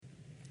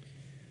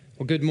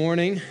Well, good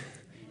morning.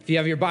 If you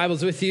have your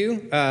Bibles with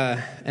you,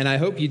 and I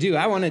hope you do,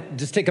 I want to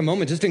just take a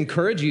moment just to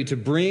encourage you to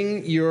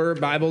bring your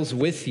Bibles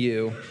with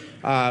you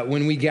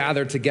when we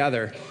gather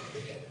together.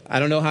 I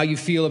don't know how you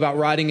feel about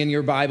writing in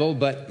your Bible,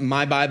 but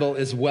my Bible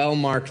is well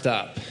marked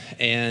up.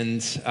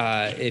 And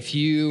if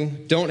you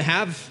don't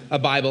have a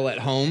Bible at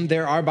home,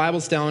 there are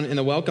Bibles down in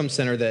the Welcome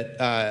Center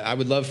that I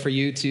would love for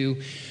you to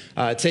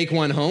take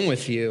one home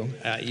with you.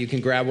 You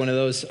can grab one of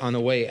those on the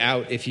way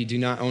out if you do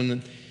not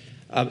own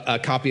a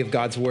copy of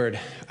God's Word.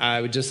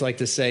 I would just like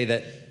to say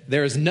that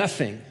there is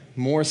nothing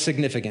more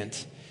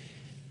significant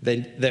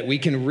that we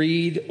can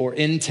read or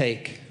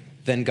intake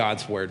than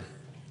God's Word.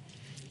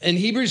 In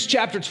Hebrews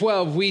chapter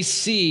 12, we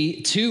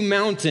see two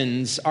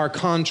mountains are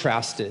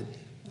contrasted.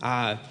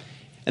 And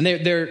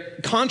they're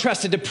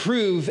contrasted to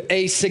prove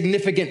a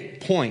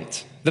significant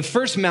point. The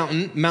first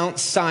mountain, Mount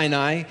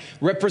Sinai,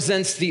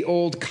 represents the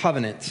Old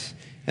Covenant.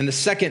 And the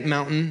second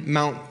mountain,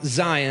 Mount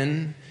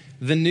Zion,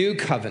 the New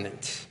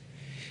Covenant.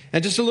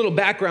 And just a little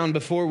background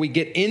before we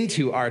get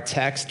into our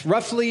text.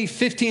 Roughly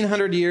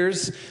 1,500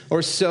 years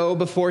or so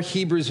before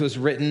Hebrews was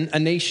written, a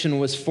nation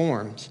was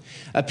formed.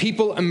 A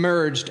people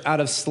emerged out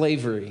of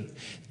slavery,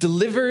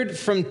 delivered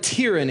from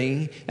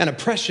tyranny and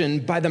oppression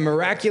by the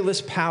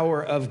miraculous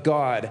power of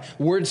God.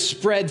 Word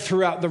spread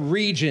throughout the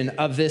region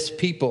of this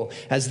people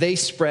as they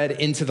spread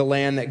into the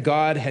land that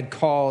God had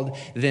called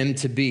them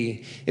to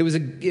be. It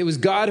was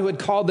God who had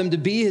called them to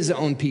be his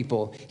own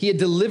people. He had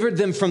delivered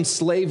them from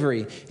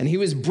slavery, and he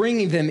was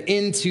bringing them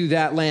into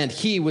that land.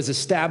 He was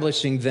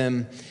establishing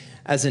them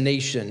as a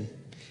nation.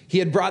 He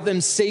had brought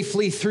them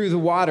safely through the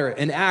water,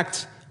 an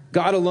act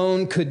God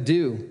alone could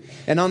do.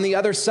 And on the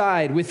other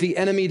side, with the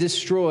enemy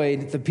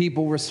destroyed, the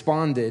people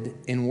responded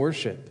in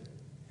worship.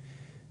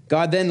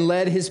 God then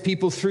led his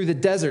people through the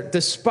desert,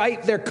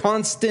 despite their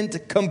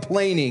constant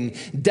complaining,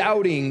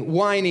 doubting,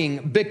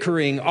 whining,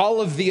 bickering, all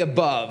of the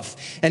above.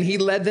 And he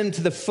led them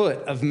to the foot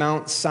of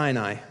Mount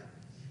Sinai,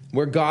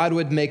 where God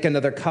would make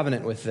another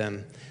covenant with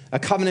them, a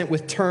covenant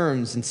with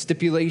terms and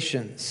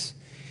stipulations.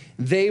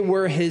 They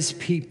were his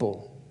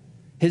people,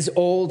 his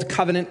old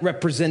covenant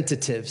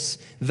representatives.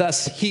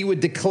 Thus, he would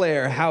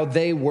declare how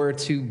they were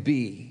to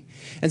be.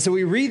 And so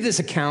we read this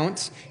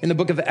account in the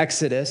book of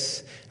Exodus,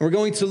 and we're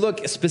going to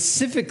look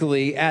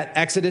specifically at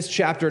Exodus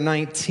chapter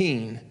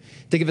 19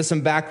 to give us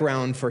some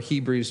background for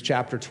Hebrews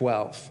chapter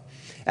 12.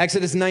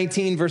 Exodus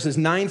 19, verses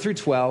 9 through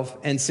 12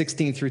 and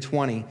 16 through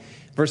 20.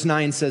 Verse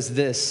 9 says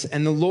this,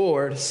 "And the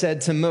Lord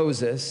said to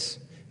Moses,"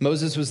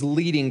 Moses was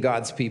leading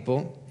God's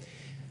people,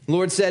 the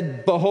Lord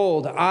said,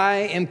 "Behold,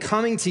 I am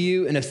coming to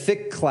you in a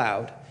thick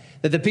cloud,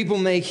 that the people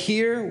may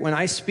hear when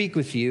I speak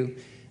with you,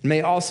 and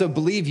may also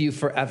believe you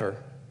forever."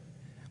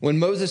 When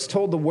Moses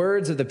told the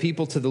words of the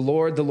people to the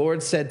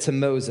Lord said to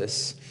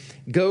Moses,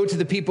 "Go to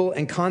the people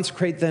and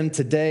consecrate them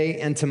today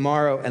and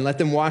tomorrow, and let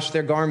them wash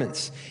their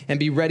garments, and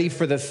be ready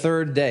for the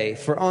third day.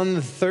 For on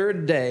the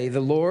third day the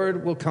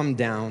Lord will come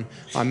down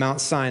on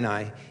Mount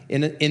Sinai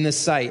in the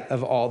sight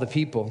of all the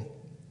people.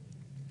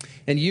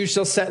 And you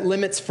shall set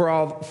limits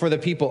for the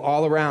people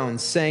all around,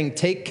 saying,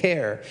 take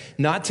care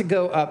not to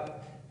go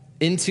up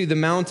into the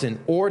mountain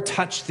or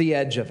touch the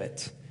edge of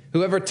it.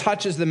 Whoever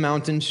touches the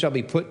mountain shall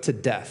be put to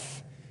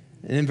death."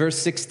 And in verse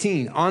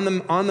 16, on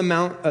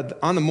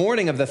the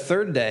morning of the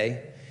third day,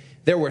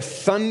 there were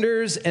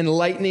thunders and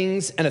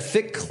lightnings and a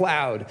thick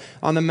cloud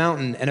on the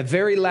mountain and a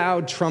very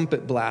loud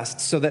trumpet blast,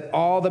 so that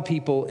all the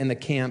people in the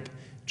camp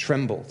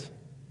trembled.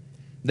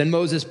 Then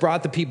Moses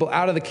brought the people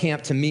out of the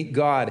camp to meet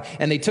God,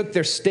 and they took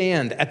their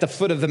stand at the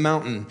foot of the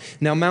mountain.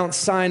 Now Mount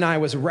Sinai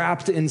was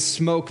wrapped in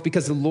smoke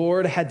because the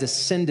Lord had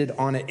descended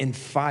on it in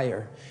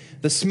fire.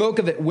 The smoke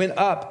of it went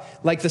up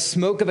like the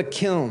smoke of a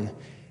kiln,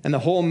 and the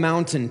whole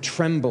mountain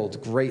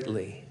trembled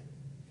greatly.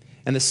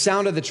 And as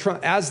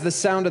the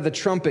sound of the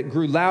trumpet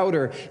grew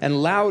louder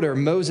and louder,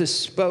 Moses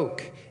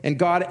spoke, and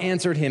God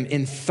answered him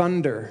in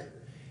thunder.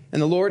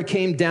 And the Lord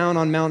came down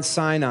on Mount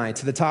Sinai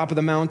to the top of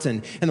the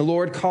mountain. And the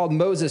Lord called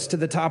Moses to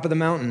the top of the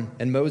mountain.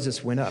 And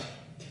Moses went up.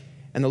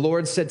 And the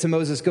Lord said to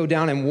Moses, "Go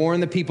down and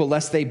warn the people,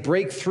 lest they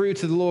break through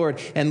to the Lord.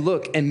 And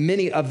look, and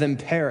many of them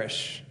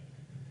perish."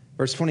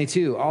 Verse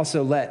 22,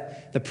 "Also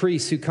let the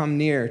priests who come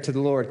near to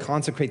the Lord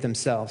consecrate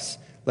themselves,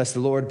 lest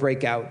the Lord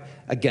break out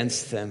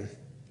against them."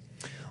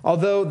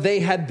 Although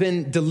they had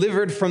been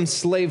delivered from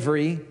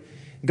slavery,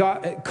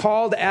 God,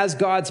 called as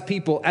God's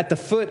people at the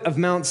foot of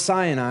Mount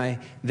Sinai,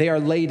 they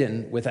are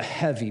laden with a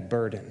heavy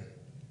burden.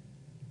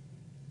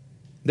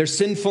 Their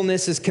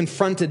sinfulness is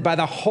confronted by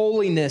the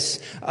holiness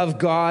of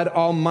God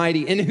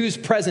Almighty, in whose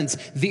presence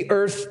the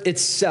earth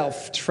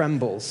itself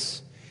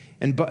trembles,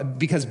 and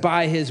because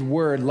by his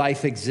word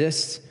life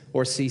exists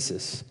or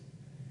ceases.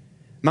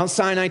 Mount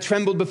Sinai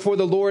trembled before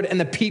the Lord, and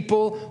the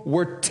people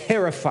were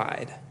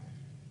terrified.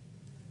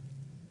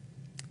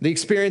 The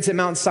experience at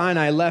Mount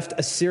Sinai left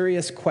a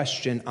serious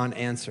question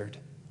unanswered.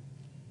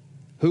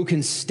 Who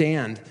can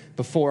stand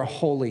before a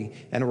holy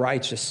and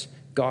righteous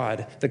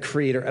God, the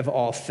creator of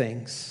all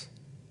things?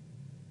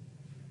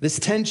 This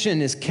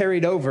tension is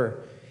carried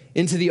over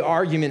into the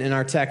argument in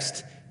our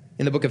text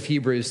in the book of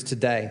Hebrews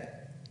today.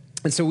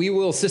 And so we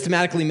will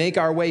systematically make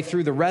our way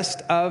through the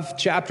rest of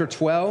chapter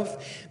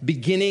 12,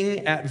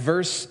 beginning at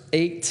verse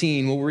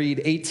 18. We'll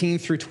read 18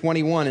 through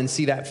 21 and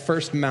see that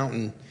first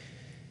mountain.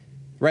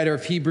 Writer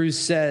of Hebrews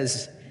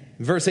says,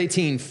 verse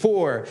 18,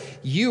 "For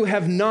you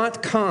have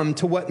not come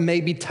to what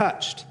may be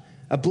touched,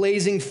 a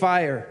blazing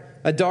fire,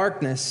 a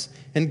darkness,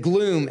 and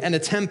gloom, and a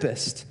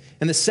tempest,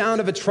 and the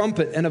sound of a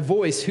trumpet and a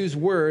voice whose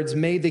words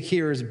made the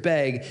hearers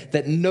beg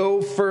that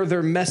no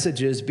further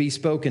messages be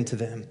spoken to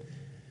them.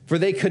 For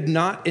they could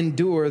not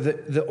endure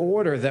the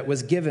order that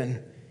was given.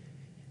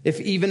 If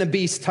even a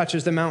beast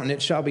touches the mountain,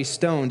 it shall be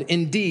stoned.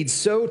 Indeed,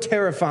 so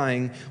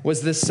terrifying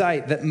was the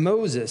sight that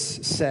Moses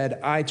said,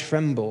 'I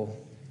tremble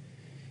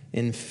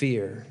in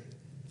fear.'"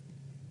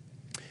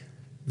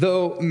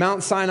 Though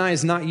Mount Sinai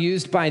is not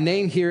used by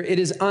name here, it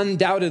is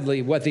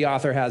undoubtedly what the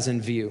author has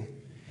in view.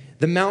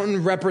 The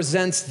mountain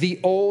represents the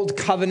old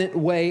covenant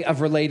way of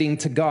relating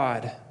to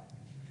God.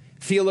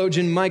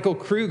 Theologian Michael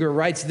Kruger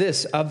writes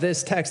this of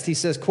this text. He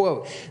says,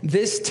 quote,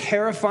 "This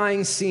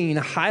terrifying scene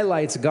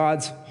highlights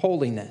God's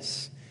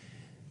holiness.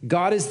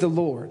 God is the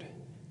Lord.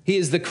 He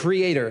is the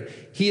creator.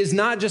 He is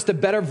not just a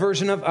better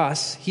version of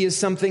us. He is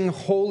something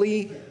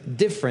wholly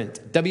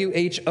different.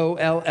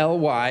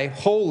 W-H-O-L-L-Y,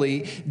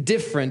 wholly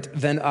different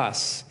than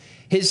us.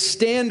 His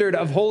standard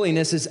of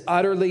holiness is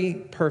utterly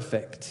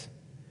perfect.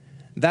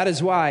 That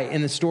is why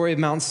in the story of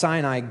Mount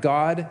Sinai,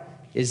 God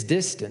is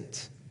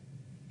distant.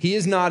 He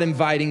is not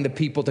inviting the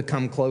people to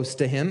come close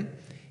to him.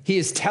 He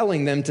is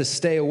telling them to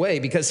stay away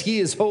because he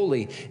is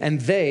holy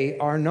and they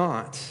are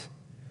not.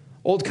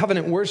 Old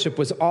covenant worship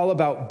was all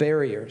about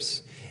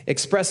barriers,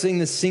 expressing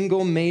the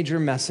single major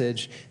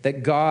message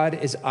that God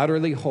is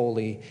utterly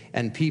holy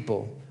and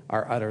people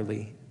are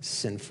utterly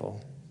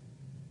sinful.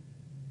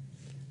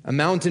 A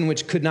mountain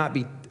which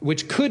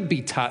could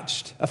be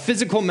touched, a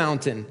physical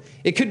mountain.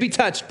 It could be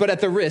touched, but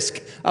at the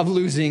risk of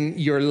losing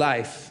your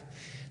life.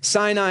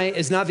 Sinai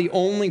is not the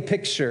only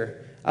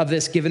picture of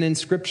this given in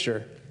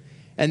Scripture.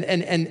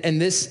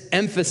 And this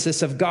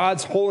emphasis of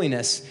God's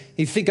holiness,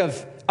 you think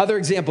of other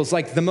examples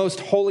like the most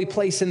holy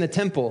place in the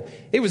temple.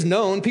 It was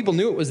known, people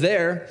knew it was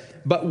there,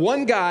 but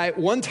one guy,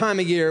 one time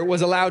a year,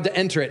 was allowed to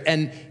enter it.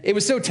 And it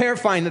was so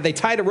terrifying that they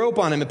tied a rope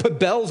on him and put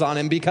bells on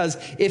him because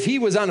if he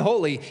was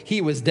unholy,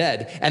 he was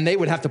dead, and they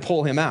would have to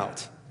pull him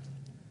out.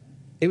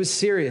 It was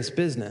serious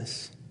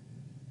business.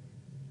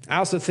 I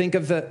also think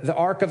of the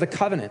Ark of the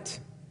Covenant.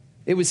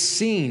 It was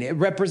seen. It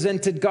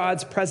represented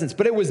God's presence,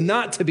 but it was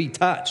not to be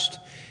touched.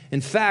 In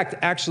fact,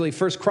 actually,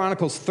 1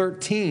 Chronicles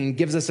 13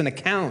 gives us an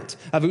account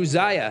of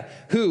Uzziah,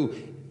 who,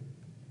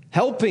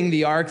 helping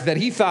the ark that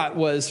he thought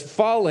was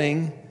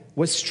falling,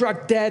 was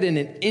struck dead in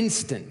an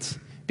instant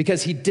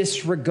because he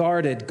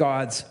disregarded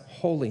God's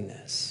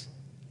holiness.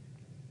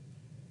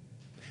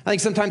 I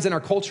think sometimes in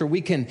our culture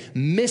we can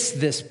miss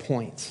this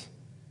point.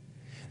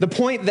 The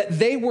point that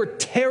they were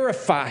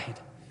terrified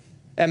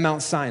at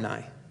Mount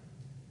Sinai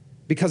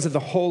because of the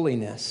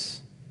holiness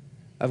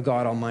of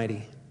God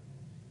Almighty.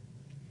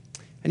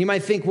 And you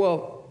might think,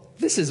 well,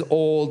 this is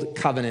old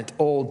covenant,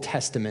 Old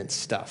Testament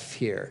stuff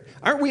here.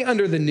 Aren't we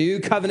under the new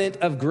covenant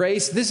of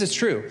grace? This is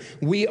true.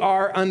 We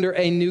are under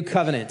a new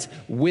covenant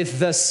with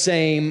the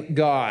same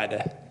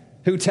God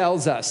who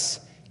tells us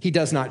he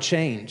does not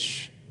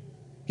change.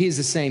 He is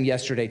the same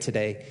yesterday,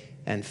 today,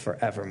 and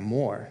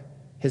forevermore.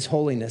 His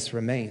holiness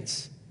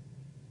remains.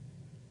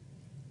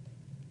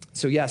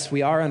 So yes,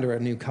 we are under a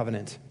new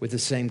covenant with the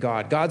same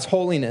God. God's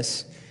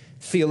holiness,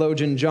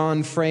 theologian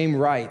John Frame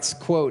writes,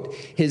 quote,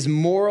 "His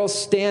moral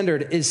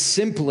standard is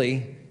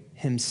simply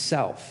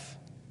himself,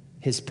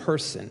 his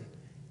person,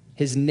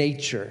 his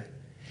nature.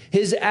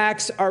 His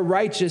acts are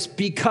righteous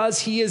because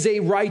he is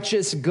a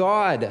righteous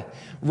God.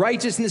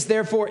 Righteousness,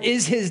 therefore,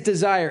 is his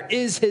desire,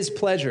 is his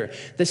pleasure.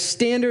 The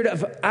standard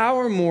of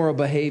our moral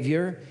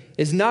behavior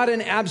is not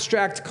an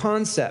abstract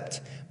concept,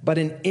 but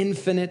an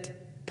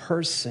infinite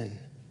person.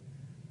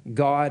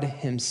 God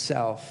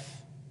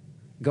himself.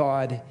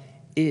 God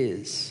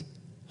is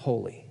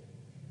holy."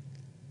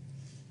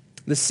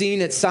 The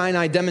scene at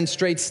Sinai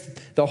demonstrates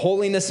the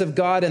holiness of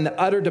God and the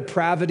utter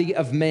depravity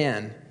of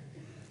man.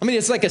 I mean,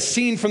 it's like a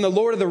scene from the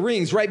Lord of the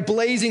Rings, right?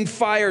 Blazing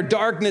fire,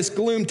 darkness,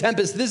 gloom,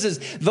 tempest. This is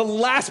the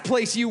last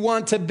place you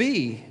want to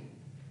be.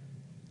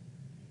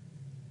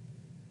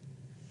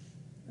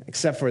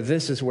 Except for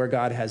this is where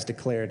God has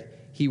declared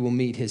he will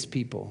meet his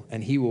people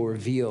and he will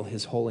reveal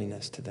his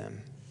holiness to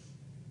them.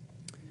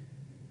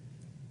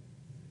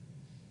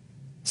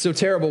 So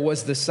terrible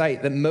was the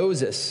sight that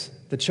Moses,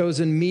 the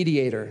chosen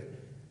mediator,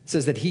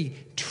 says that he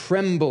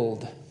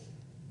trembled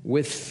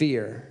with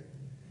fear.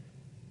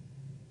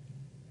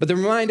 But the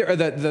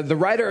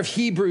writer of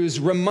Hebrews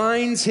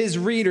reminds his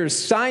readers,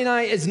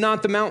 Sinai is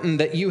not the mountain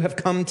that you have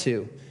come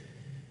to,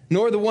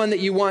 nor the one that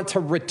you want to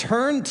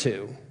return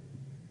to.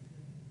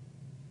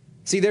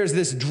 See, there's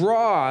this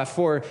draw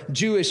for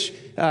Jewish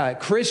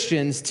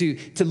Christians to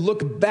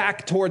look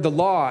back toward the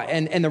law.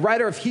 And the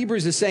writer of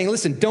Hebrews is saying,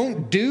 listen,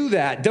 don't do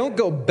that. Don't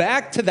go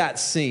back to that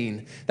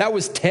scene. That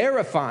was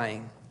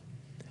terrifying.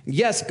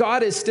 Yes,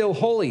 God is still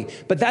holy,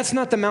 but that's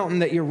not the mountain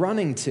that you're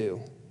running to.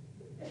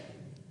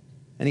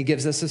 And he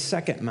gives us a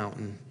second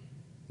mountain,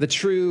 the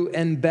true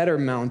and better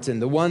mountain,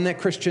 the one that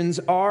Christians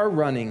are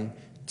running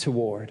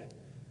toward,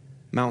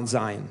 Mount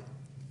Zion.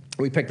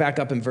 We pick back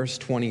up in verse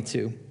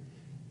 22.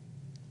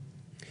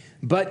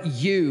 But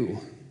you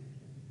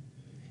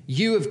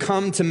have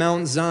come to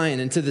Mount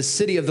Zion and to the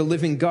city of the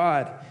living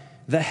God,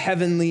 the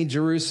heavenly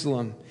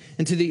Jerusalem,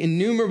 and to the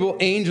innumerable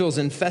angels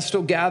in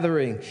festal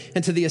gathering,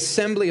 and to the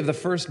assembly of the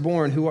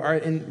firstborn who are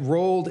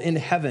enrolled in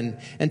heaven,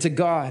 and to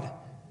God,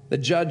 the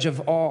judge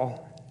of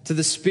all, to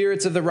the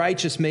spirits of the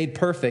righteous made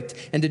perfect,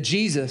 and to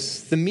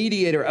Jesus, the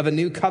mediator of a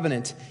new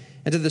covenant,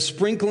 and to the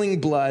sprinkling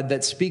blood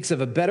that speaks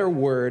of a better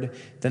word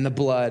than the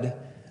blood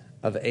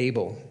of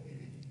Abel.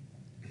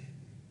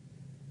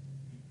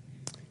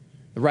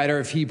 The writer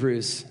of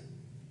Hebrews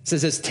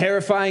says, as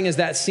terrifying as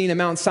that scene at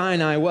Mount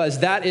Sinai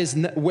was, that is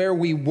where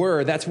we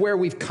were. That's where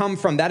we've come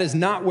from. That is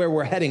not where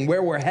we're heading.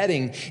 Where we're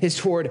heading is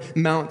toward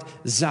Mount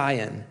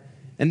Zion.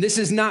 And this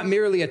is not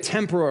merely a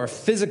temporal or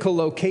physical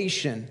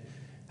location.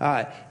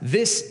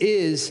 This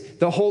is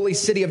the holy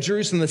city of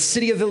Jerusalem, the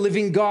city of the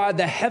living God,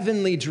 the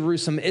heavenly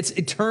Jerusalem. It's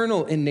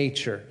eternal in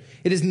nature.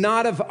 It is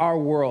not of our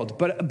world,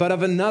 but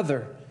of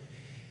another.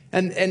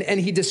 And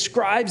he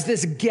describes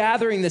this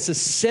gathering, this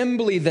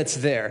assembly that's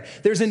there.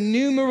 There's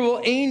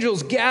innumerable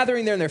angels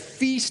gathering there, and they're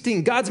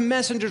feasting. God's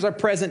messengers are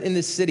present in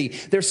this city.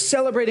 They're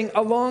celebrating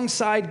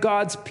alongside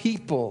God's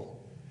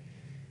people.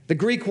 The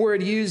Greek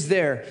word used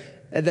there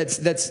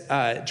that's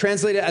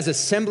translated as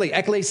assembly,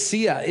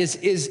 ekklesia,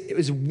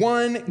 is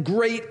one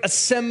great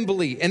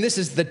assembly. And this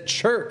is the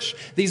church.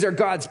 These are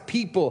God's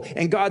people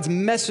and God's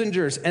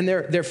messengers, and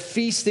they're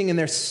feasting and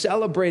they're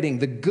celebrating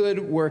the good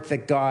work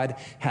that God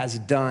has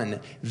done.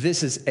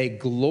 This is a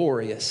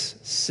glorious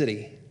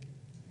city.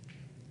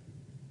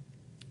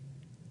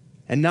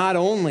 And not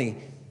only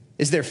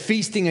is there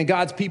feasting and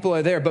God's people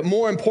are there, but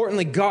more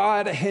importantly,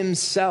 God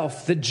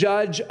himself, the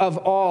judge of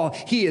all,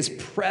 he is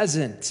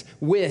present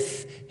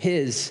with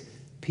his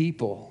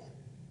people.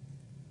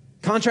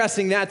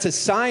 Contrasting that to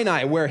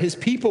Sinai, where his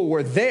people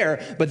were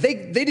there, but they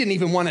didn't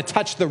even want to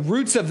touch the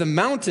roots of the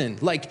mountain.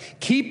 Like,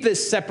 keep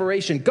this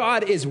separation.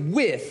 God is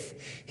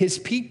with his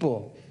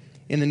people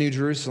in the New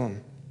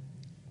Jerusalem.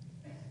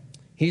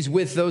 He's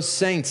with those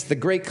saints, the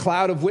great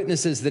cloud of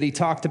witnesses that he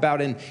talked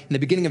about in the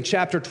beginning of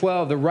chapter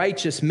 12, the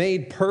righteous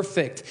made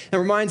perfect. It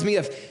reminds me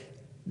of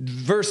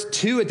verse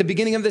 2 at the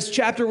beginning of this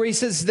chapter where he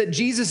says that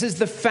Jesus is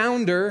the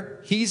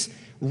founder. He's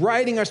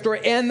writing our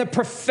story and the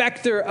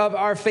perfecter of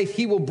our faith.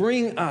 He will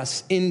bring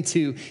us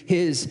into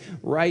his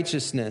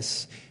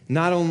righteousness.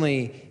 Not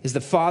only is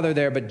the Father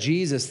there, but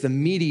Jesus, the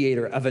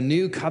mediator of a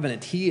new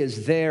covenant, he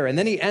is there. And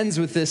then he ends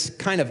with this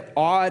kind of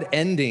odd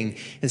ending,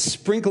 and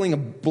sprinkling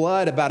of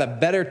blood about a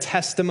better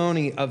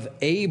testimony of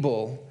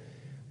Abel.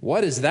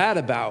 What is that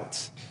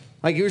about?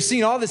 Like, you're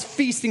seeing all this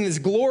feasting, this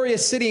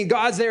glorious city, and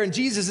God's there, and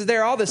Jesus is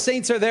there, all the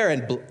saints are there,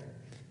 and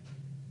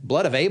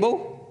blood of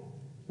Abel?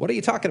 What are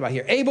you talking about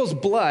here? Abel's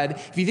blood,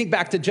 if you think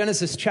back to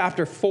Genesis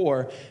chapter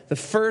 4, the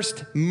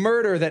first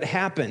murder that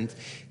happened,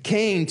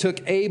 Cain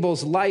took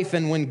Abel's life.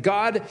 And when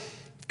God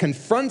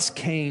confronts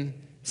Cain,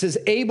 it says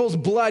Abel's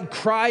blood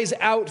cries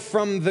out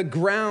from the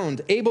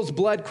ground. Abel's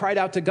blood cried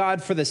out to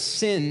God for the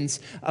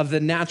sins of the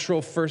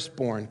natural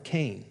firstborn,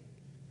 Cain,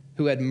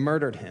 who had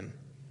murdered him.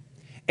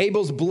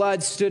 Abel's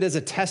blood stood as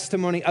a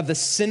testimony of the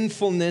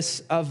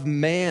sinfulness of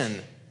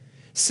man.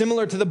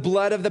 Similar to the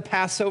blood of the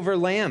Passover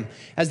lamb.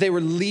 As they were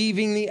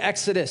leaving the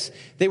Exodus,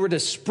 they were to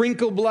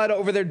sprinkle blood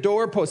over their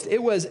doorpost.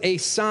 It was a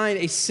sign,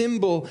 a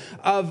symbol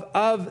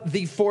of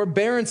the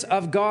forbearance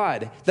of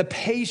God, the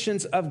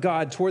patience of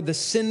God toward the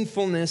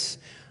sinfulness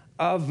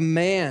of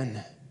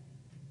man.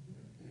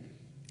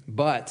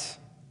 But,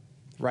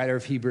 the writer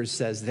of Hebrews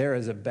says, there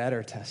is a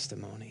better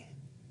testimony.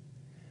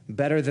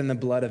 Better than the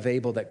blood of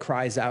Abel that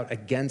cries out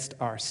against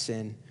our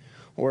sin.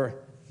 Or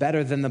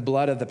better than the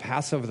blood of the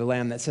Passover the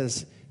lamb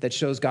that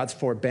shows God's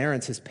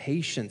forbearance, his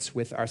patience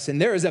with our sin.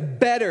 There is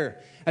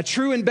a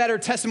true and better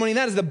testimony, and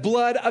that is the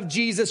blood of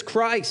Jesus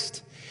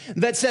Christ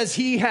that says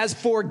he has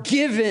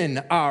forgiven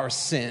our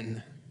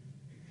sin.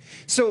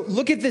 So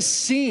look at this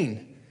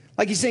scene.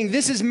 Like he's saying,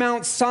 this is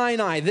Mount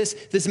Sinai,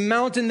 this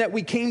mountain that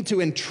we came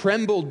to and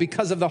trembled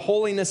because of the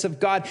holiness of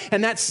God.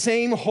 And that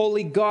same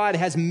holy God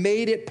has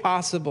made it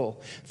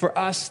possible for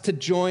us to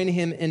join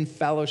him in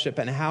fellowship.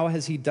 And how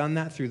has he done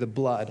that? Through the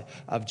blood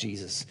of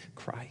Jesus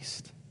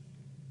Christ.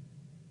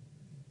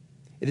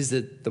 It is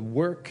the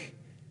work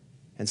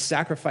and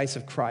sacrifice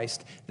of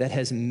Christ that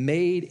has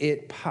made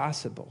it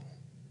possible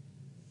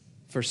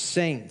for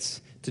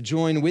saints to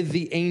join with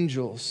the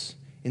angels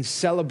in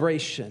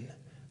celebration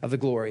of the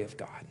glory of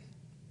God.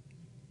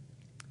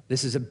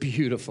 This is a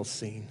beautiful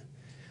scene,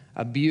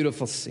 a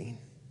beautiful scene.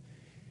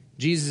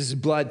 Jesus'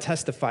 blood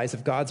testifies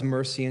of God's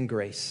mercy and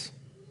grace.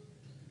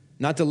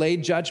 Not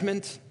delayed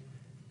judgment,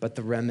 but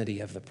the remedy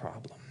of the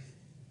problem.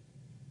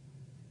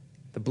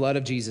 The blood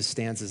of Jesus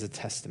stands as a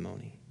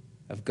testimony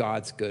of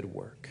God's good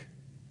work.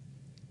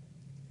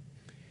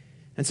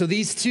 And so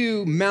these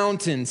two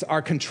mountains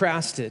are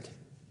contrasted.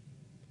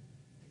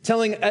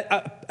 telling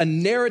a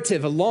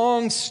narrative, a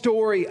long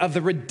story of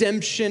the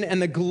redemption and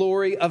the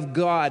glory of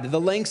God, the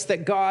lengths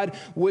that God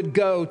would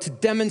go to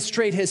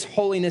demonstrate his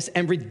holiness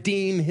and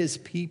redeem his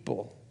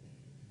people.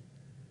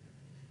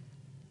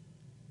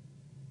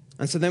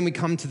 And so then we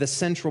come to the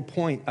central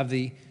point of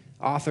the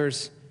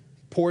author's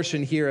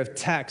portion here of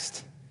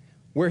text,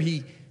 where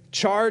he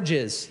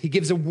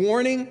gives a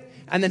warning,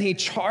 and then he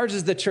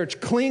charges the church,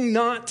 cling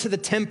not to the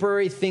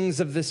temporary things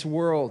of this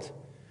world.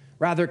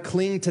 Rather,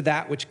 cling to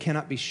that which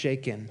cannot be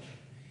shaken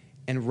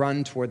and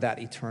run toward that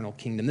eternal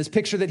kingdom. This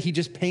picture that he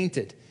just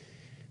painted,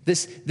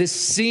 this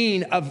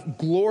scene of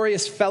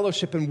glorious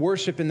fellowship and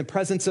worship in the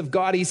presence of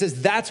God, he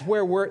says that's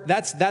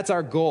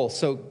our goal.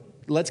 So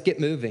let's get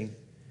moving.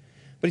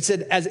 But he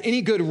said, as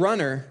any good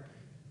runner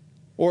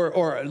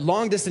or a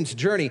long distance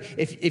journey,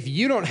 if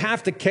you don't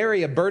have to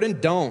carry a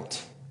burden,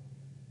 don't.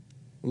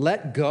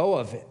 Let go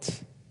of it,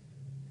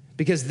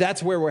 because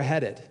that's where we're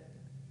headed.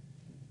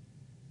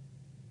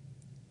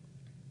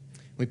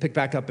 We pick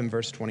back up in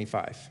verse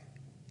 25.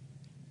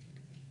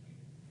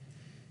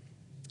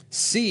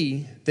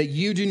 See that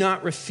you do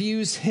not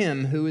refuse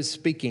him who is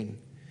speaking.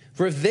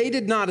 For if they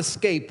did not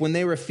escape when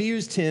they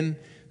refused him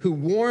who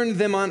warned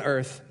them on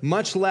earth,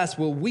 much less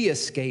will we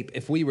escape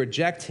if we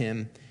reject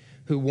him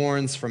who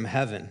warns from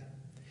heaven.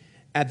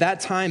 At that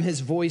time his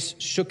voice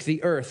shook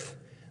the earth,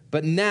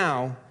 but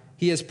now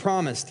he has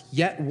promised,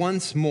 yet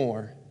once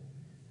more,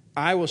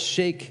 I will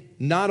shake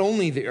not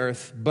only the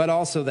earth, but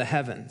also the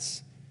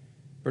heavens.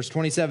 Verse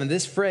 27,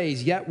 this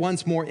phrase, yet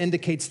once more,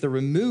 indicates the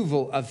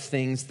removal of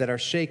things that are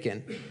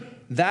shaken.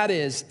 That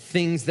is,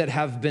 things that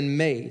have been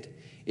made,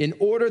 in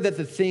order that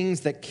the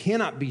things that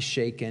cannot be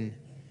shaken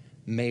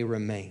may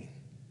remain.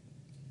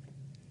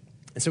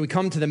 And so we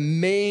come to the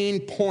main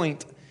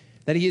point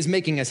that he is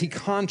making as he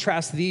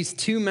contrasts these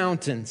two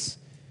mountains.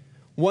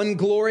 One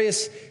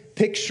glorious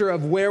picture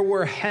of where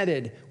we're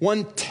headed,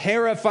 one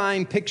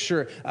terrifying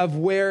picture of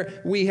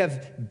where we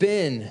have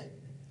been.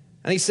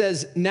 And he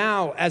says,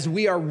 now, as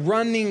we are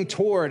running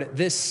toward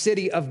this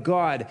city of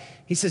God,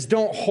 he says,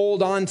 don't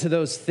hold on to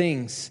those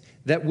things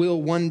that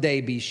will one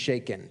day be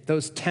shaken,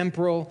 those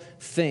temporal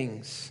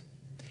things.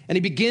 And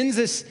he begins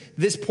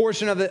this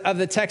portion of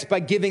the text by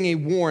giving a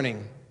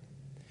warning.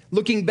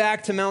 Looking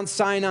back to Mount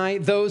Sinai,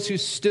 those who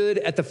stood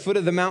at the foot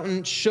of the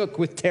mountain shook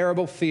with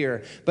terrible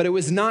fear, but it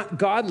was not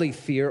godly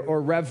fear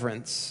or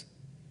reverence.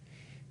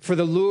 For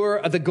the lure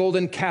of the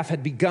golden calf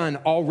had begun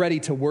already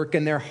to work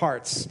in their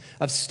hearts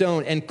of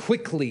stone and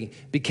quickly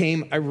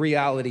became a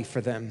reality for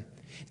them.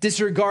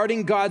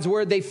 Disregarding God's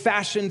word, they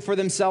fashioned for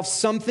themselves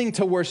something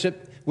to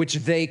worship which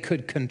they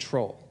could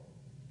control.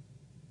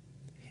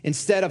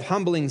 Instead of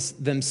humbling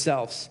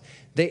themselves,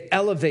 they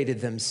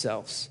elevated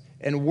themselves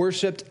and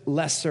worshiped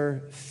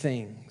lesser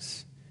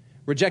things,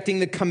 rejecting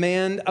the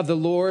command of the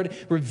Lord,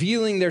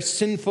 revealing their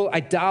sinful,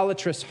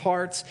 idolatrous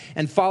hearts,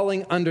 and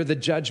falling under the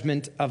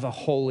judgment of a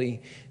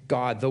holy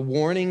God. The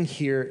warning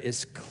here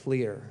is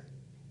clear.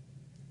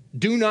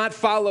 Do not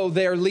follow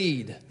their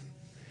lead.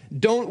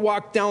 Don't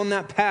walk down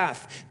that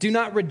path. Do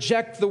not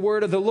reject the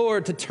word of the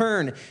Lord to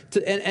turn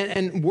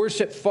and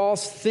worship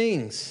false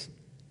things.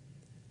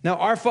 Now,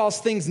 our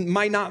false things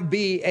might not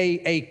be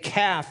a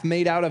calf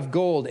made out of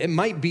gold. It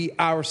might be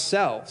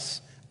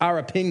ourselves, our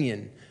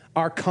opinion,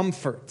 our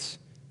comfort.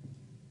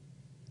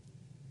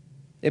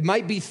 It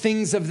might be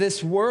things of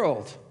this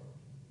world,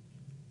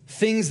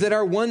 things that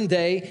are one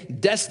day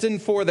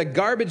destined for the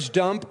garbage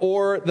dump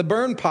or the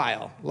burn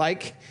pile.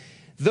 Like,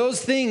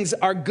 those things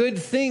are good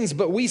things,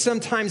 but we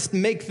sometimes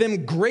make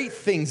them great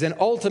things and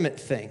ultimate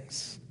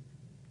things.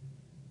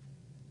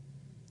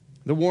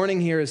 The warning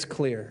here is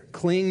clear.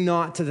 Cling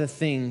not to the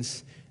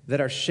things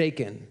that are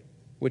shaken,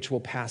 which will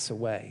pass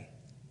away.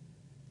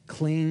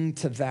 Cling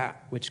to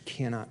that which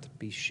cannot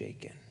be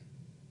shaken.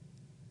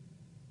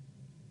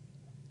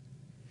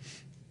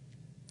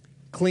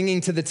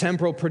 Clinging to the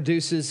temporal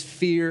produces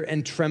fear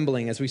and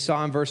trembling, as we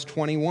saw in verse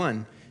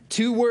 21.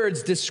 Two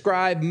words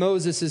describe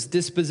Moses'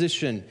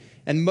 disposition.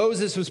 And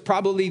Moses was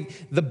probably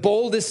the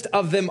boldest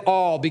of them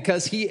all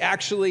because he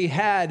actually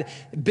had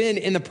been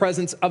in the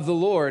presence of the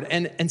Lord.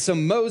 And so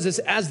Moses,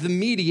 as the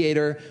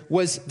mediator,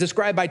 was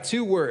described by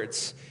two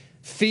words,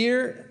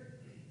 fear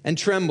and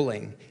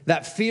trembling.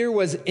 That fear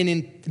was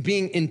in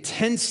being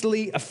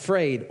intensely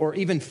afraid or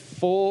even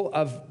full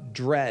of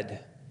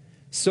dread.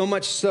 So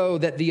much so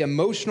that the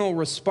emotional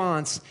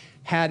response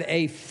had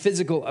a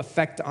physical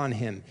effect on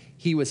him.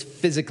 He was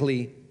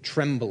physically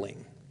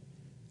trembling,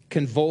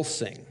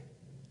 convulsing,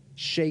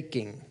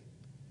 shaking.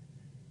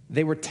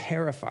 They were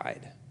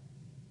terrified.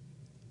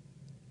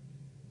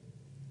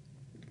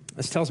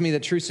 This tells me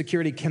that true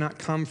security cannot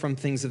come from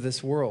things of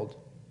this world.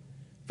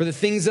 For the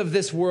things of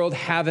this world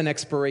have an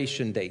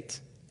expiration date.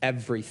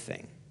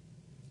 Everything.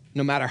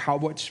 No matter how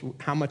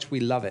much we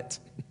love it,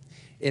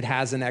 it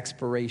has an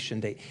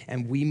expiration date.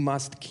 And we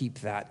must keep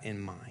that in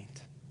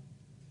mind.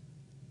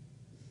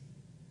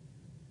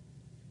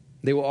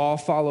 They will all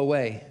fall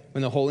away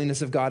when the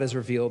holiness of God is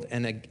revealed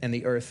and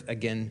the earth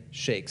again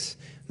shakes,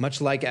 much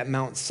like at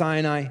Mount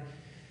Sinai.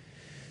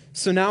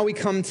 So now we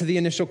come to the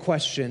initial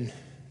question.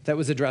 that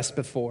was addressed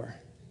before.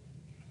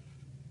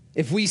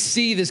 If we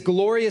see this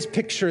glorious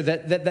picture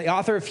that the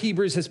author of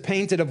Hebrews has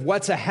painted of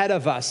what's ahead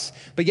of us,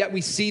 but yet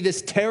we see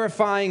this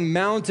terrifying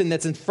mountain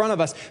that's in front of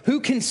us,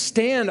 who can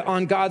stand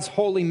on God's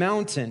holy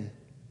mountain?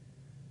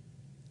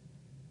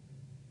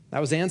 That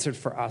was answered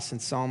for us in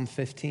Psalm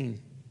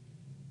 15.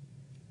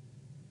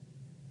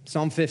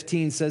 Psalm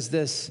 15 says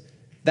this,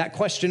 that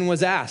question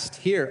was asked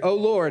here, O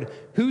Lord,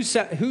 who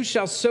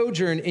shall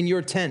sojourn in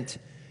your tent?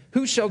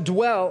 Who shall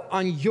dwell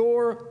on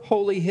your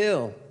holy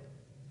hill?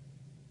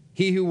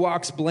 He who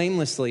walks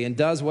blamelessly and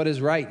does what is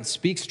right and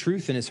speaks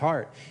truth in his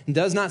heart and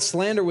does not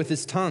slander with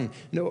his tongue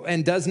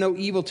and does no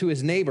evil to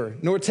his neighbor,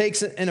 nor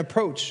takes a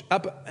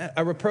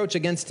reproach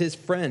against his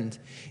friend,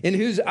 in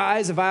whose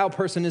eyes a vile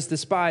person is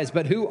despised,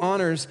 but who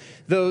honors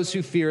those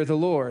who fear the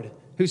Lord,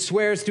 who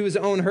swears to his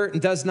own hurt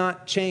and does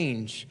not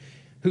change,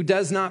 who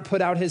does not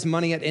put out his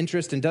money at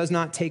interest and does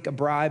not take a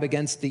bribe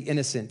against the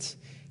innocent.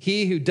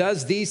 He who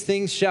does these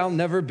things shall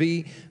never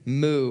be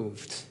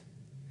moved.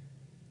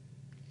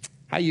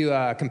 How you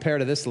compare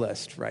to this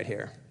list right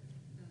here?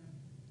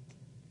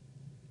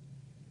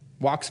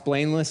 Walks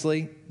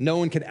blamelessly. No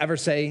one could ever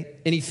say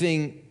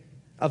anything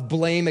of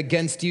blame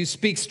against you.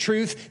 Speaks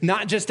truth,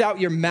 not just out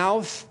your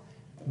mouth,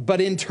 but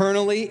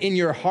internally in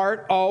your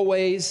heart,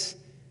 always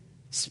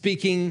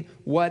speaking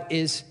what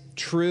is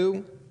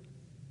true.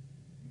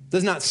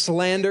 Does not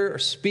slander or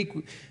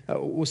speak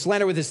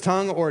slander with his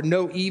tongue or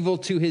no evil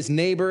to his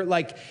neighbor.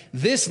 Like,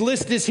 this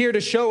list is here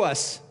to show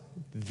us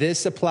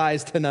this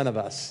applies to none of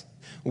us.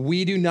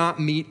 We do not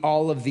meet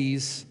all of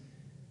these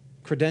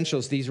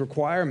credentials, these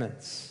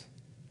requirements.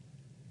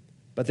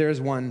 But there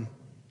is one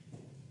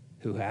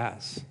who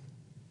has.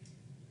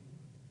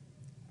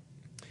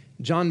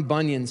 John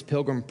Bunyan's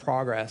Pilgrim's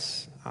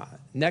Progress,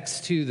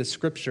 next to the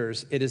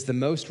scriptures, it is the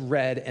most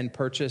read and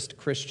purchased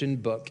Christian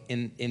book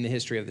in the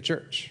history of the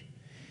church.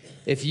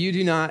 If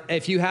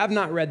you have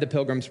not read the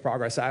Pilgrim's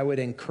Progress, I would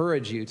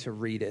encourage you to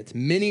read it.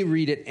 Many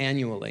read it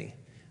annually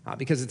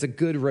because it's a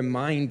good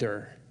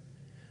reminder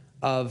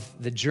of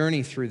the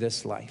journey through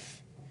this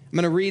life. I'm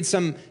going to read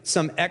some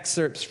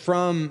excerpts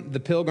from the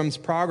Pilgrim's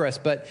Progress,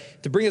 but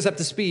to bring us up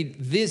to speed,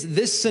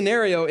 this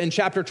scenario in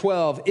chapter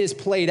 12 is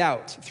played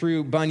out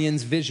through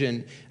Bunyan's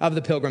vision of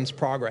the Pilgrim's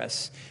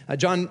Progress.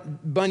 John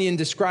Bunyan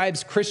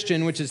describes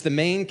Christian, which is the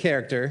main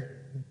character.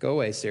 Go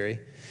away, Siri.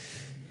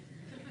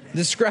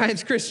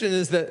 Describes Christian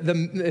as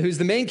who's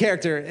the main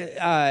character,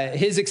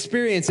 his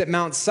experience at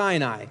Mount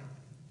Sinai,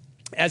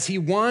 as he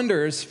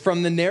wanders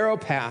from the narrow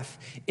path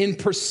in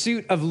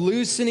pursuit of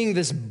loosening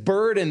this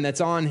burden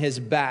that's on his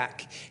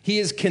back. He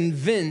is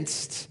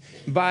convinced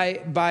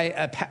by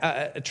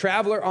a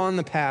traveler on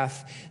the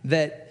path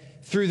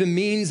that through the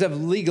means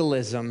of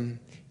legalism,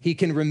 he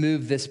can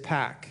remove this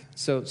pack.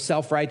 So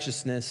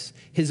self-righteousness,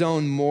 his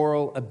own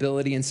moral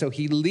ability. And so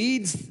he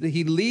leaves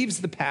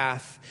the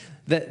path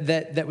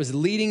that was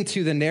leading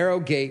to the narrow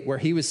gate where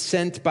he was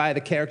sent by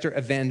the character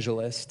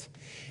evangelist.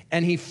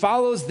 And he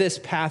follows this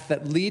path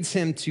that leads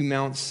him to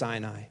Mount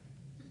Sinai,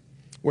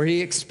 where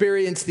he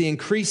experienced the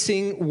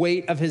increasing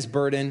weight of his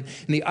burden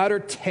and the utter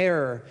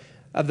terror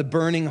of the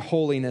burning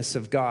holiness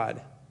of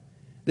God.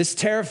 This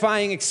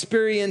terrifying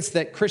experience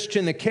that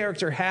Christian, the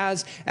character,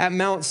 has at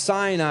Mount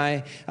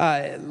Sinai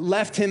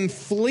left him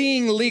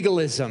fleeing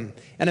legalism,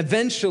 and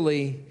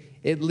eventually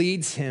it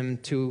leads him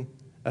to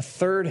a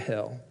third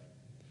hill,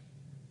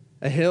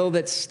 a hill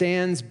that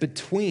stands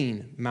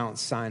between Mount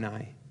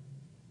Sinai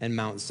and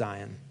Mount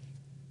Zion.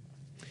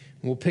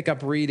 We'll pick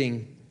up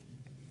reading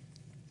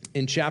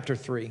in chapter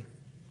 3.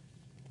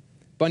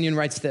 Bunyan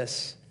writes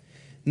this,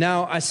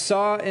 "Now I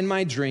saw in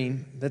my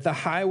dream that the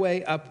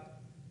highway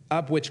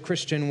up which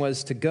Christian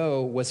was to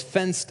go was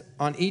fenced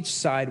on each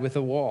side with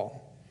a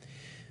wall.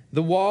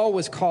 The wall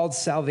was called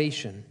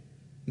salvation.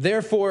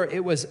 Therefore,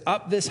 it was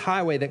up this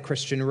highway that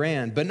Christian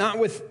ran, but not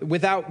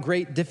without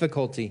great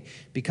difficulty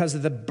because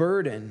of the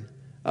burden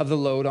of the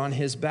load on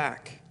his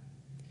back.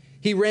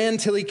 He ran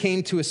till he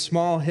came to a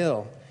small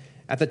hill,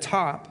 at the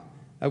top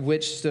of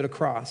which stood a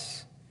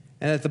cross,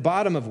 and at the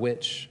bottom of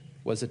which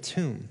was a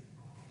tomb.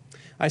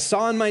 I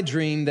saw in my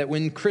dream that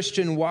when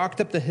Christian walked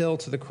up the hill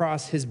to the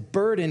cross, his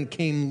burden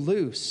came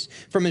loose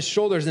from his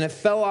shoulders, and it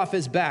fell off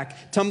his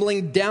back,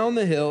 tumbling down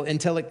the hill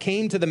until it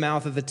came to the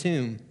mouth of the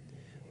tomb,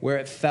 where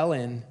it fell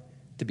in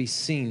to be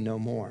seen no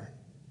more.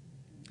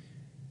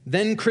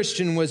 Then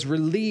Christian was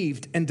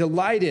relieved and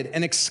delighted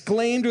and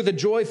exclaimed with a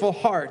joyful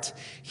heart,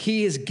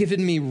 'He has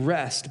given me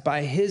rest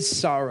by his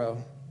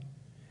sorrow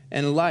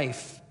and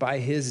life by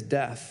his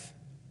death.'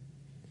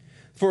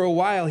 For a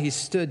while he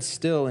stood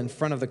still in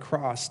front of the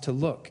cross to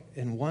look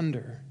and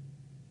wonder.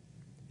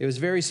 It was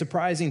very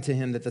surprising to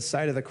him that the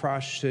sight of the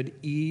cross should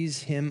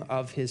ease him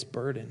of his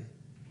burden.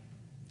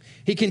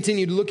 He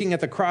continued looking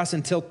at the cross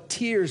until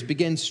tears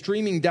began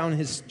streaming down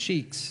his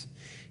cheeks.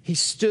 He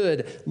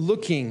stood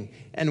looking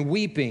and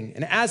weeping,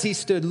 and as he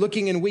stood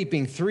looking and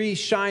weeping, 3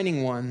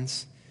 shining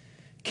ones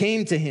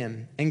came to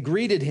him and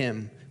greeted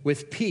him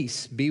with,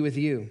 'Peace be with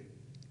you.'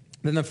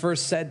 Then the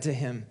first said to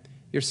him,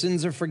 Your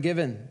sins are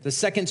forgiven. The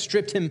second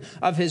stripped him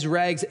of his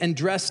rags and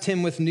dressed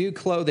him with new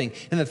clothing.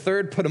 And the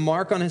third put a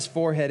mark on his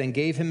forehead and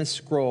gave him a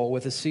scroll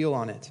with a seal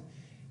on it.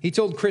 He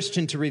told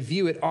Christian to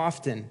review it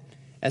often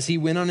as he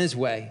went on his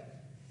way,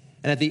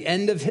 and at the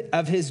end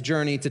of his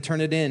journey to turn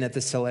it in at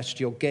the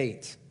celestial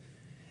gate.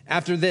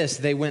 After this,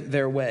 they went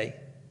their way.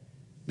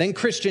 Then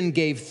Christian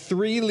gave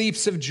 3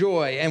 leaps of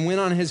joy and went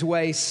on his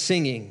way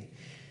singing,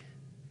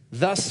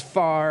 "Thus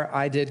far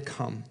I did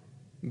come,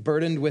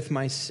 burdened with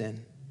my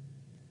sin.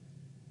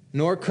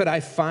 Nor could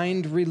I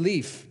find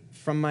relief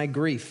from my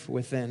grief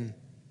within.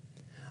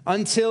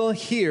 Until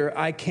here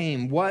I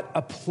came. What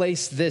a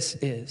place this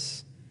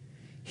is.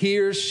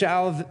 Here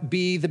shall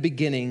be the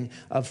beginning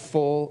of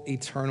full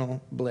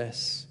eternal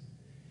bliss.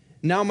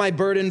 Now my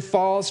burden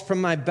falls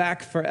from my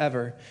back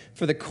forever.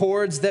 For the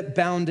cords that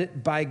bound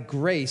it, by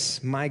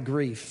grace my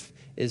grief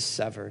is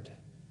severed.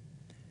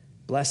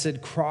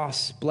 Blessed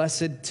cross,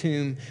 blessed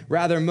tomb,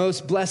 rather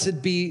most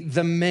blessed be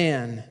the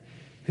man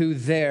who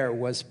there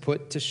was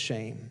put to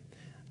shame.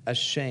 A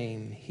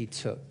shame he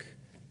took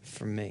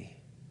for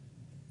me."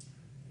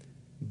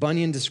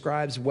 Bunyan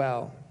describes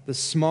well the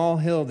small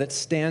hill that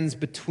stands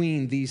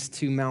between these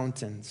 2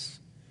 mountains.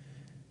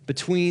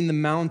 Between the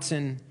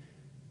mountain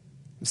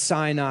of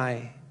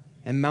Sinai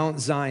and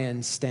Mount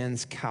Zion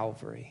stands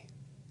Calvary.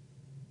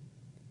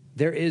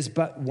 There is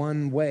but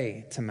one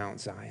way to Mount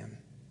Zion,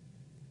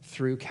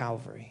 through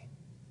Calvary.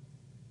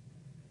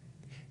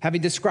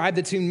 Having described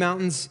the 2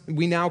 mountains,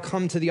 we now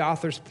come to the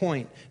author's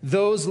point.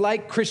 Those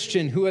like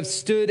Christian who have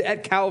stood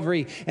at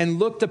Calvary and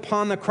looked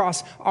upon the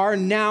cross are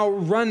now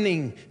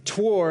running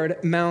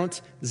toward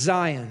Mount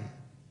Zion.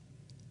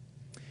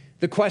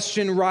 The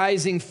question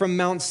rising from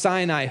Mount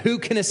Sinai, who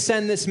can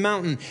ascend this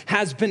mountain,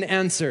 has been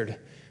answered: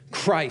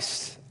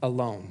 Christ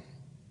alone.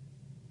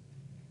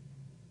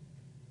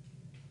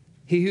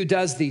 He who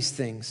does these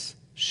things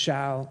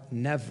shall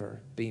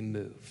never be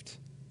moved.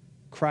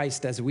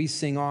 Christ, as we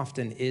sing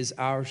often, is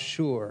our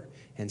sure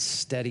and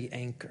steady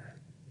anchor,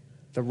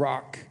 the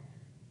rock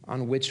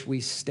on which we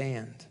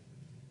stand.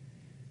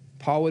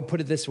 Paul would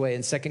put it this way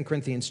in 2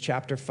 Corinthians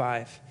chapter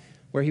 5,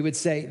 where he would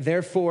say,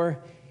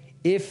 "Therefore,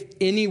 if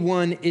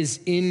anyone is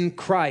in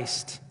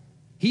Christ,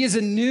 he is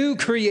a new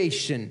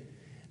creation.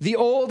 The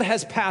old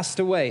has passed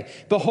away.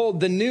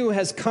 Behold, the new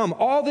has come.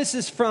 All this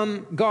is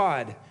from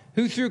God,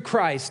 who through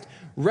Christ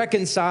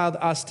reconciled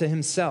us to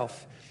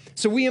himself."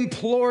 So we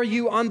implore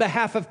you on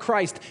behalf of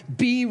Christ,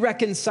 be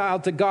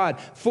reconciled to God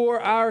for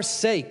our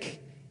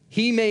sake.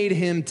 He made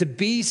him to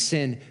be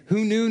sin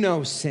who knew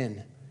no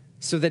sin,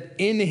 so that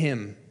in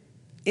him,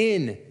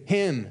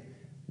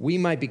 we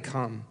might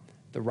become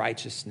the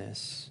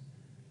righteousness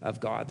of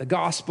God. The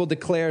gospel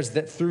declares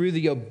that through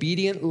the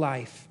obedient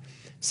life,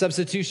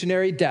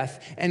 substitutionary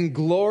death, and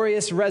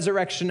glorious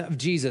resurrection of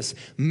Jesus,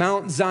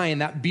 Mount Zion,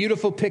 that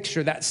beautiful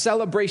picture, that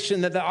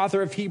celebration that the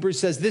author of Hebrews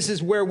says, this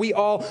is where we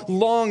all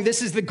long.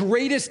 This is the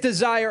greatest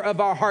desire of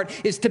our heart,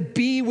 is to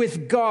be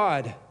with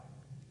God.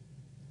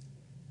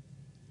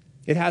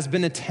 It has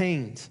been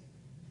attained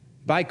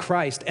by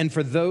Christ, and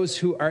for those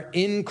who are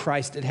in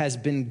Christ, it has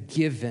been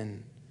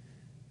given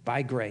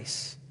by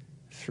grace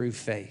through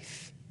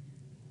faith.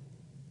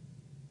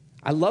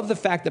 I love the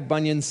fact that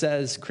Bunyan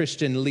says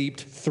Christian leaped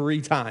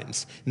 3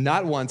 times.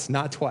 Not once,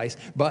 not twice,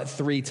 but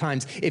 3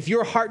 times. If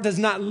your heart does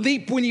not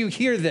leap when you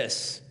hear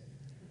this,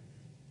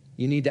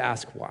 you need to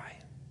ask why.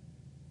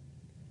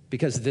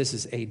 Because this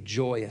is a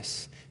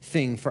joyous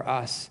thing for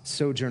us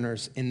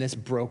sojourners in this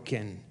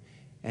broken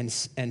and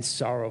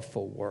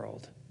sorrowful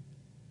world.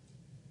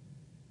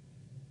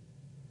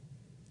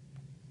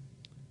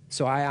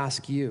 So I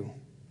ask you,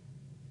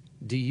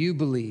 do you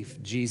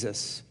believe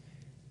Jesus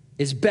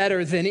is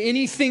better than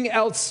anything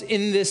else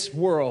in this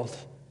world?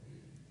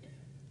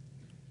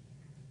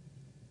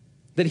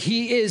 That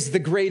he is the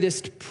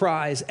greatest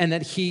prize and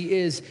that he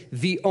is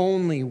the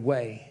only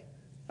way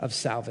of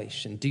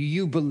salvation? Do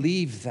you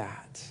believe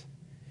that?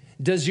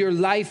 Does your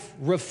life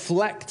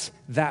reflect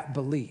that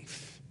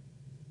belief?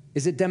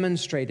 Is it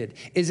demonstrated?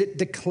 Is it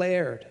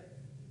declared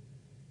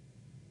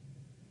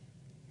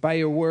by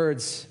your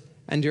words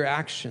and your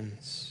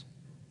actions?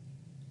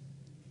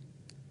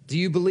 Do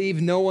you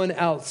believe no one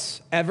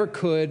else ever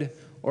could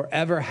or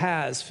ever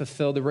has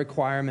fulfilled the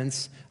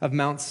requirements of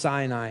Mount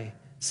Sinai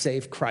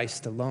save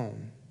Christ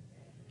alone?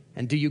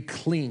 And do you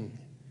cling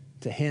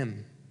to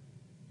him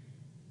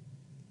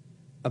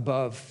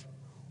above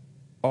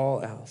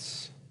all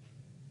else?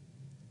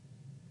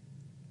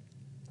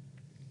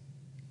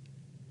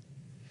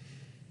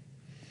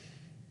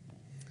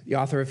 The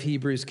author of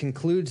Hebrews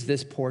concludes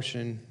this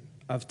portion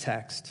of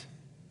text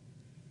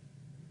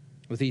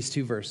with these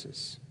 2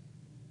 verses.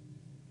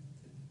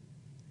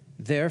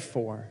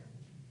 Therefore,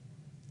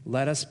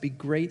 let us be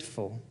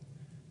grateful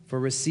for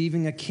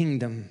receiving a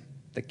kingdom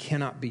that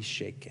cannot be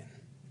shaken.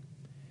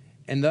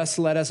 And thus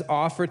let us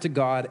offer to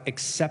God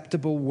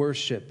acceptable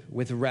worship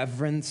with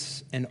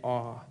reverence and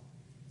awe,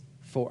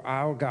 for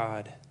our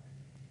God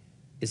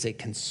is a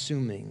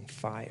consuming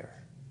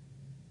fire.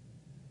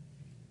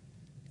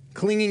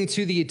 Clinging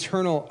to the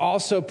eternal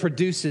also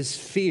produces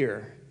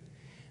fear,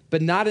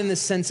 but not in the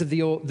sense of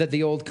that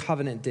the old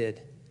covenant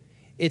did.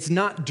 It's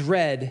not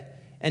dread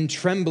and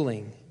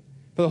trembling.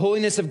 For the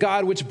holiness of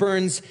God, which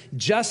burns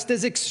just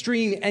as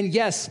extreme and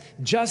yes,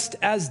 just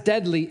as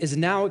deadly, is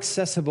now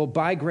accessible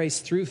by grace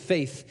through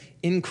faith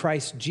in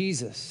Christ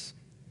Jesus.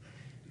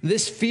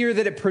 This fear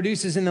that it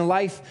produces in the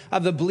life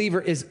of the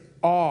believer is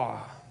awe,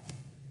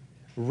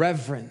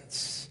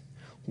 reverence,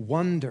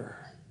 wonder,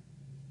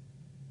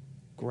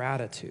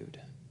 gratitude.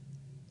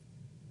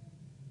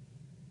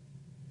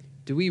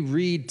 Do we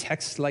read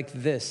texts like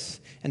this,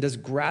 and does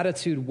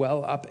gratitude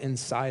well up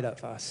inside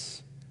of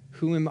us?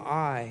 Who am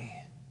I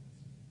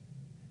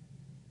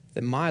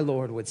that my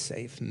Lord would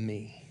save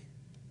me?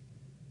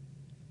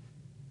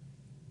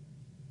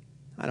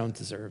 I don't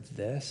deserve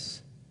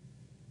this.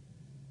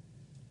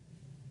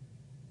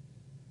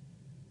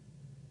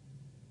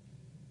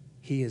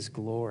 He is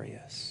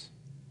glorious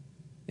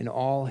in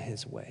all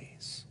his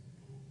ways.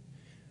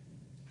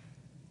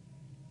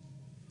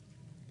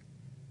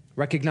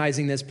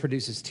 Recognizing this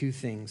produces two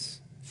things: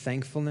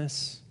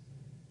 thankfulness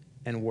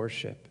and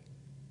worship.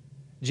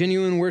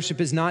 Genuine worship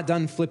is not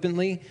done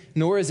flippantly,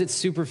 nor is it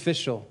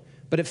superficial,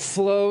 but it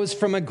flows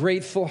from a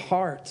grateful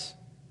heart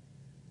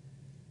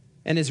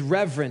and is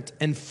reverent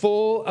and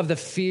full of the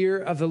fear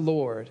of the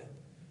Lord.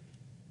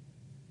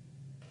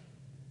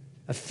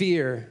 A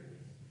fear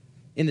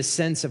in the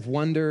sense of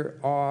wonder,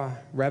 awe,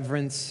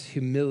 reverence,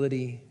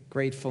 humility,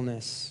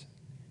 gratefulness,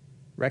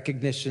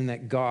 recognition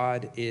that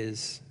God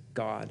is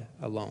God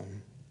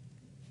alone.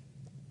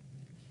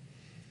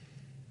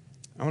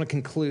 I want to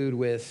conclude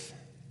with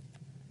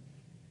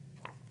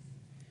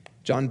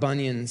John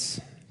Bunyan's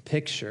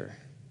picture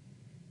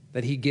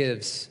that he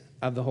gives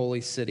of the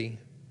holy city.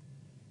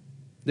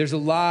 There's a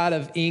lot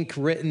of ink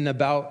written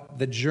about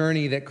the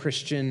journey that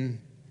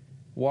Christian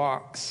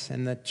walks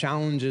and the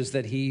challenges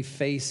that he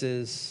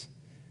faces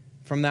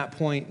from that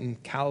point in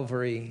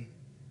Calvary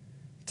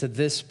to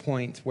this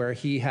point where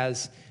he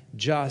has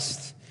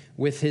just,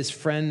 with his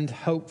friend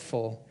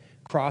Hopeful,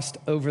 crossed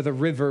over the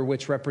river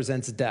which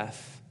represents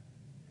death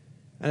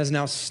and is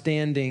now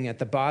standing at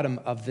the bottom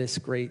of this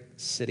great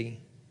city.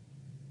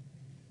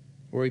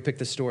 Where we pick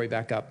the story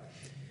back up.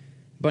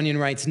 Bunyan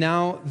writes,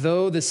 "Now,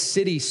 though the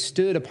city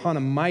stood upon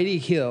a mighty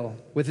hill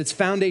with its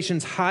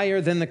foundations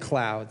higher than the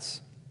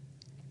clouds,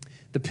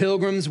 the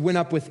pilgrims went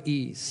up with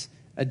ease,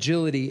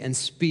 agility, and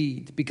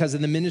speed because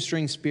of the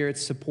ministering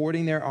spirits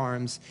supporting their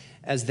arms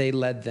as they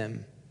led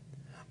them.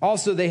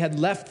 Also, they had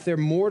left their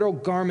mortal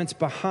garments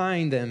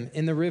behind them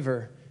in the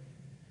river,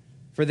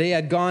 for they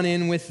had gone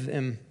in with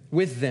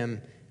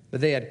them, but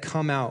they had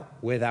come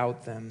out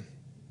without them.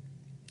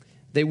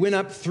 They went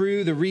up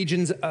through the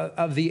regions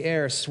of the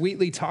air,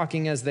 sweetly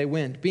talking as they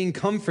went, being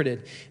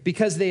comforted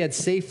because they had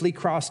safely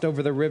crossed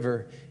over the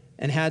river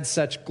and had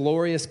such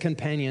glorious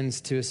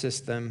companions to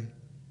assist them.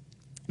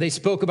 They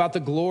spoke about the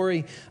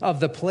glory of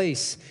the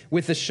place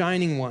with the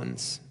shining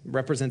ones,"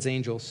 represents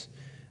angels,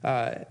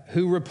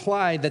 "who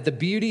replied that the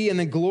beauty and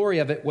the glory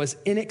of it was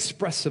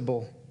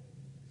inexpressible.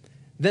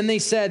 Then they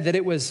said that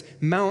it was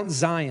Mount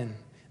Zion,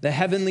 the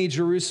heavenly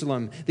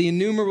Jerusalem, the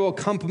innumerable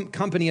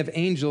company of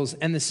angels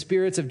and the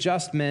spirits of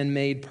just men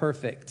made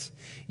perfect.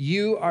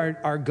 You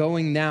are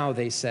going now,"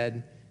 they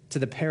said, "to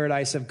the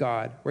paradise of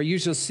God, where you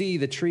shall see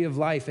the tree of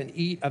life and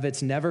eat of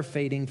its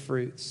never-fading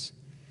fruits.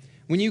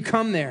 When you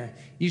come there,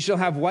 you shall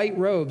have white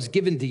robes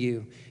given to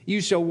you.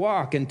 You shall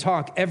walk and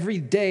talk every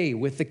day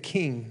with the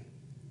King,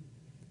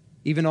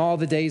 even all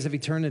the days of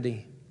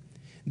eternity.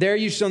 There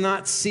you shall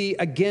not see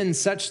again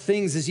such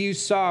things as you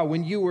saw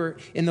when you were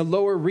in the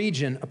lower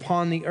region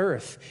upon the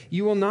earth.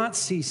 You will not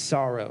see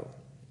sorrow,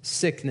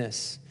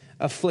 sickness,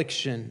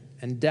 affliction,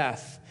 and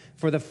death,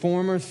 for the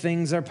former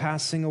things are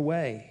passing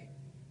away.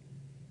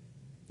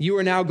 You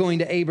are now going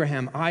to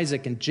Abraham,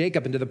 Isaac, and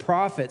Jacob, and to the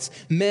prophets,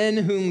 men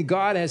whom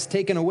God has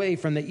taken away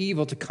from the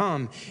evil to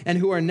come, and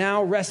who are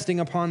now resting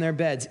upon their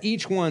beds,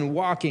 each one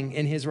walking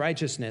in his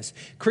righteousness."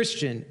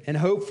 Christian and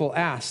Hopeful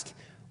asked,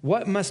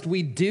 "What must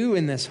we do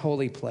in this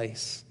holy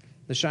place?"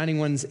 The shining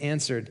ones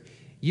answered,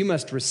 "You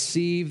must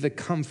receive the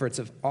comforts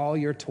of all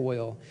your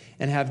toil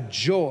and have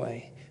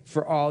joy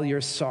for all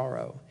your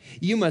sorrow.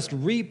 You must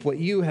reap what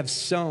you have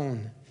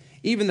sown,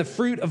 even the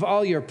fruit of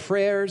all your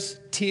prayers,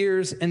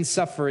 tears, and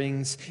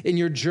sufferings in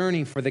your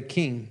journey for the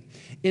King.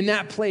 In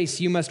that place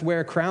you must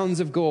wear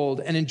crowns of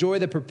gold and enjoy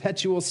the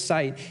perpetual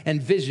sight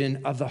and vision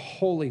of the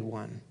Holy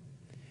One.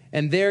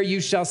 And there you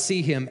shall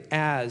see him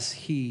as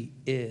he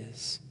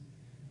is.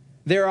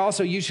 There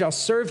also you shall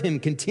serve him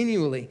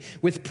continually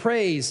with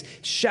praise,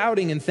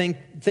 shouting, and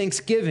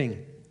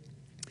thanksgiving.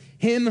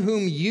 Him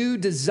whom you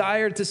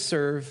desire to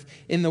serve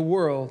in the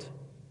world,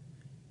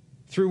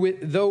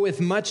 though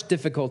with much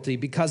difficulty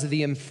because of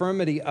the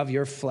infirmity of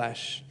your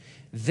flesh.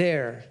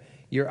 There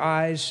your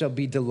eyes shall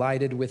be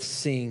delighted with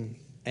seeing,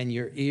 and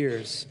your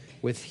ears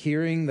with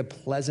hearing the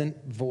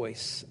pleasant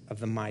voice of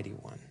the Mighty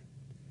One.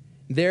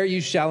 There you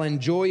shall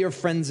enjoy your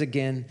friends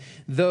again,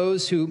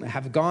 those who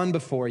have gone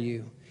before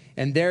you.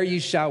 And there you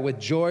shall with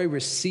joy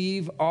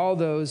receive all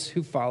those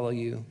who follow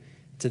you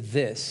to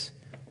this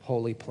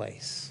holy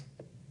place."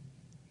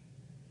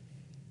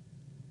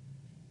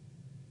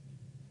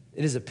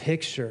 It is a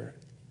picture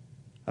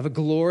of a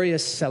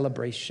glorious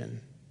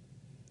celebration.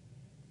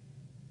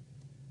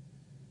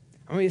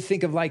 I want you to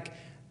think of like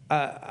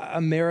a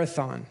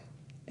marathon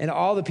and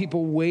all the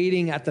people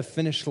waiting at the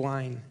finish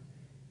line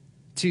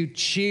to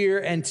cheer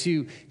and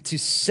to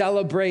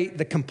celebrate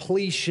the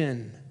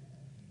completion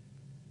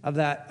of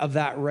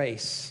that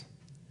race.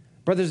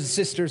 Brothers and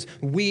sisters,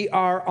 we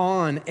are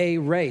on a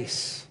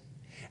race.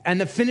 And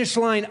the finish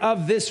line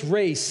of this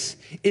race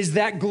is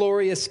that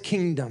glorious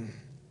kingdom.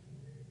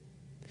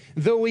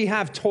 Though we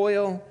have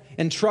toil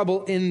and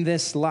trouble in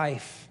this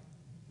life,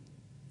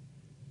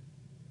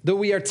 though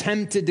we are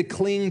tempted to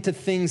cling to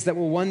things that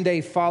will one day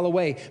fall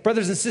away,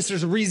 brothers and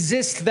sisters,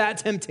 resist that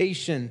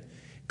temptation.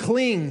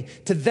 Cling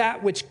to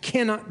that which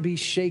cannot be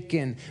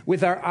shaken,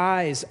 with our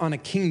eyes on a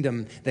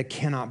kingdom that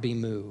cannot be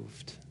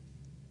moved.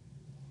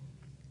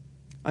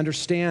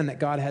 Understand that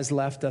God has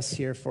left us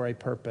here for a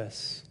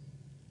purpose.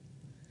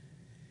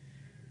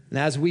 And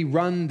as we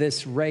run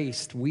this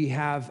race, we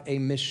have a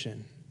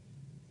mission.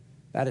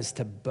 That is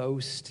to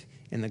boast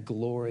in the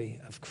glory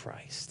of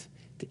Christ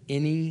to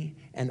any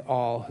and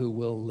all who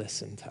will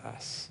listen to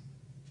us.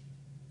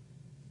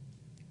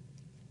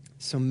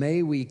 So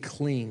may we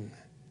cling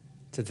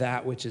to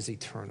that which is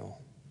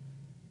eternal.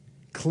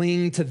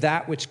 Cling to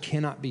that which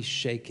cannot be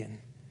shaken.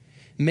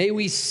 May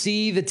we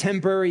see the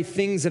temporary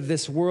things of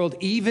this world,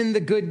 even the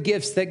good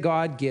gifts that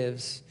God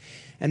gives,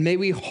 and may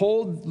we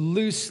hold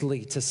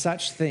loosely to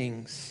such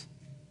things,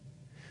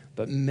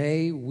 but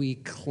may we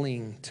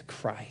cling to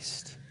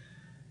Christ,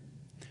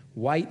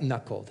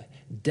 white-knuckled,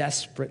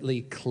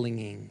 desperately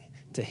clinging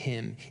to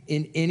him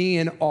in any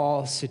and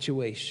all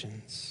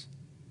situations.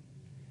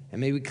 And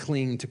may we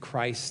cling to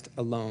Christ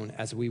alone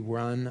as we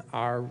run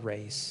our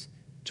race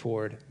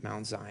toward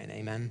Mount Zion.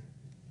 Amen.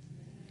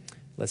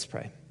 Let's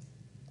pray.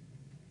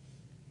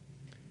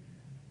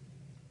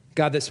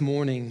 God, this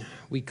morning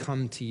we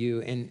come to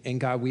you, and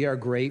God, we are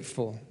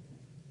grateful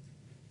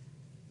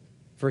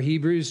for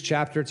Hebrews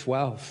chapter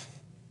 12.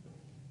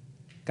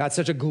 God,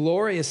 such a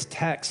glorious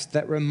text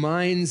that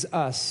reminds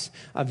us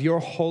of your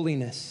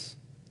holiness,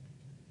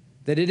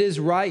 that it is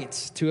right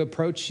to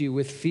approach you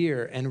with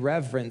fear and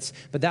reverence,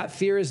 but that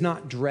fear is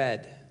not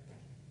dread.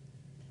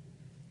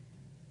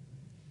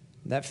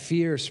 That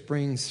fear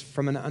springs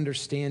from an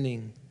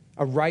understanding,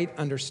 a right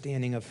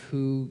understanding of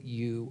who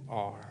you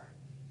are.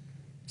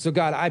 So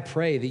God, I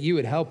pray that you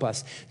would help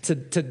us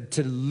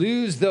to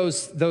lose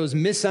those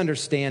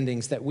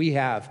misunderstandings that we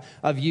have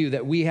of you,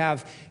 that we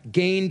have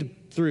gained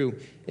through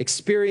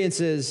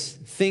experiences,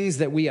 things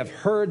that we have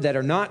heard that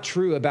are not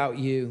true about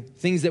you,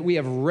 things that we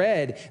have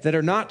read that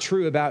are not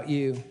true about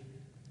you.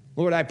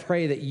 Lord, I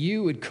pray that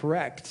you would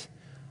correct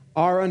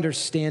our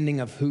understanding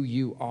of who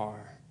you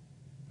are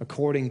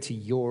according to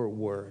your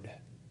word.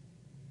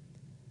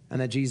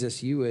 And that,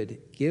 Jesus, you would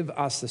give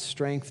us the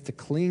strength to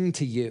cling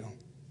to you.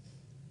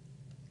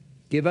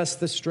 Give us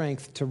the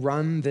strength to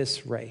run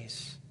this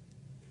race.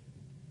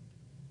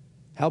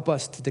 Help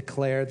us to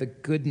declare the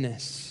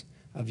goodness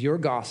of your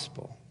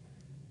gospel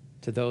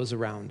to those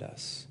around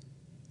us.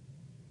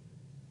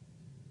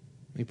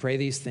 We pray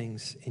these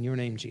things in your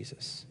name,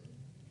 Jesus.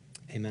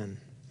 Amen.